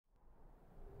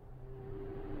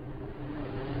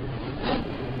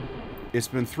It's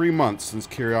been 3 months since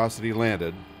Curiosity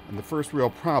landed, and the first real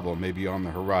problem may be on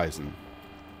the horizon.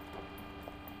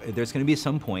 There's going to be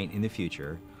some point in the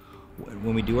future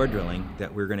when we do our drilling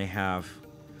that we're going to have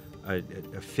a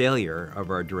failure of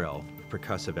our drill,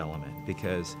 percussive element,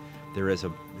 because there's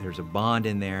a bond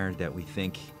in there that we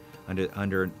think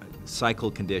under cycle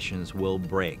conditions will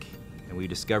break. And we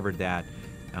discovered that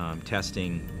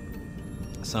testing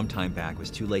some time back. Was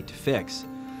too late to fix.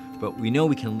 But we know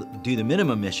we can do the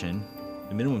minimum mission,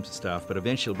 the minimum stuff, but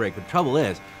eventually it'll break. But the trouble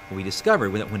is, what we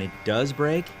discovered that when it does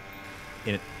break,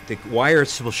 the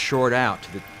wires will short out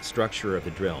to the structure of the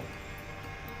drill.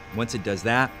 Once it does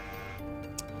that,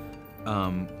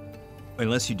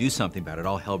 unless you do something about it,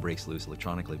 all hell breaks loose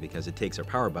electronically, because it takes our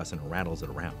power bus and rattles it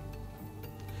around.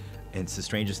 And it's the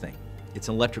strangest thing. It's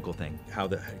an electrical thing.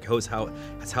 It's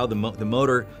how the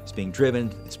motor is being driven.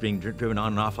 It's being driven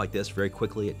on and off like this very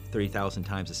quickly at 30,000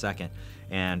 times a second.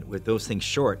 And with those things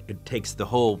short, it takes the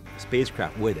whole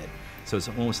spacecraft with it. So it's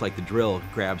almost like the drill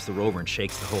grabs the rover and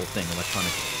shakes the whole thing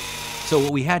electronically. So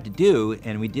what we had to do,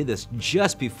 and we did this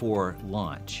just before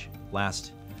launch,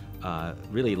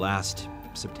 really last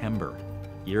September,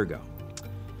 a year ago,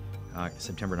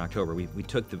 September and October, we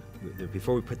took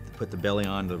before we put the belly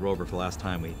on the rover for the last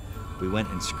time, we went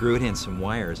and screwed in some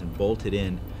wires and bolted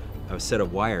in a set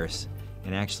of wires,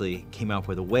 and actually came up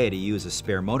with a way to use a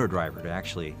spare motor driver to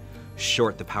actually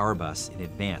short the power bus in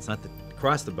advance, not to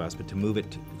cross the bus, but to move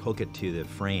it, hook it to the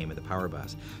frame of the power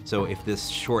bus. So if this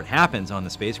short happens on the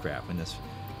spacecraft,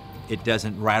 it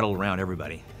doesn't rattle around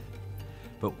everybody.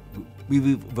 But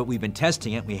we've been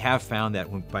testing it. We have found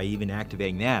that by even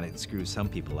activating that, it screws some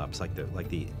people up. It's like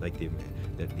the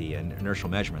inertial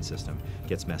measurement system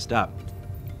gets messed up.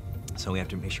 So we have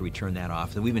to make sure we turn that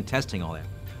off. And we've been testing all that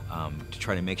to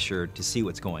try to make sure to see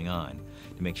what's going on,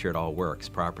 to make sure it all works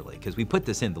properly. Because we put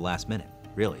this in the last minute,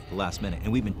 really, the last minute,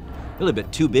 and we've been really a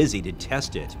bit too busy to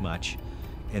test it much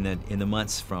in the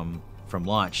months from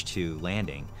launch to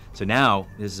landing. So now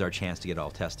this is our chance to get it all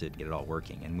tested, get it all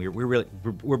working, and we're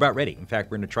about ready. In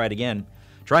fact, we're going to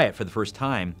try it for the first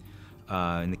time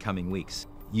in the coming weeks,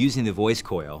 using the voice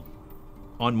coil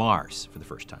on Mars for the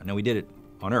first time. Now we did it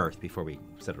on Earth before we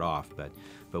set it off,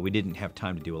 but we didn't have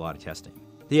time to do a lot of testing.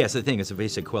 Yeah, so the thing is, the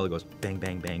basic coil goes bang,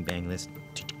 bang, bang, bang, this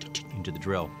into the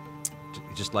drill,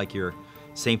 just like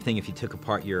same thing. If you took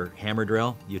apart your hammer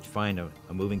drill, you'd find a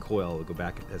moving coil that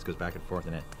goes back and forth,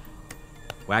 and it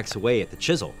whacks away at the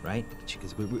chisel, right?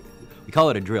 Because we call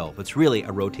it a drill, but it's really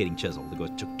a rotating chisel that goes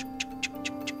chuk, chuk, chuk, chuk,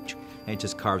 chuk, chuk, chuk, and it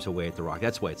just carves away at the rock.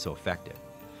 That's why it's so effective.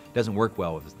 It doesn't work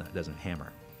well if it doesn't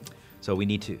hammer. So we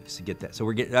need to get that.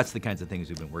 So that's the kinds of things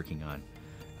we've been working on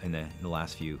in the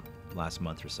last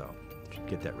month or so to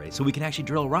get that ready, so we can actually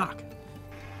drill rock.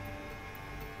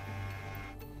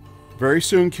 Very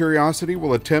soon, Curiosity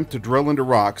will attempt to drill into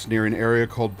rocks near an area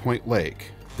called Point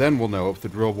Lake. Then we'll know if the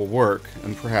drill will work,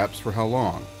 and perhaps for how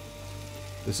long.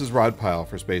 This is Rod Pyle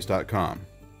for Space.com.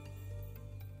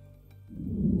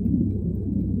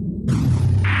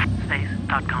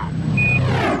 Space.com.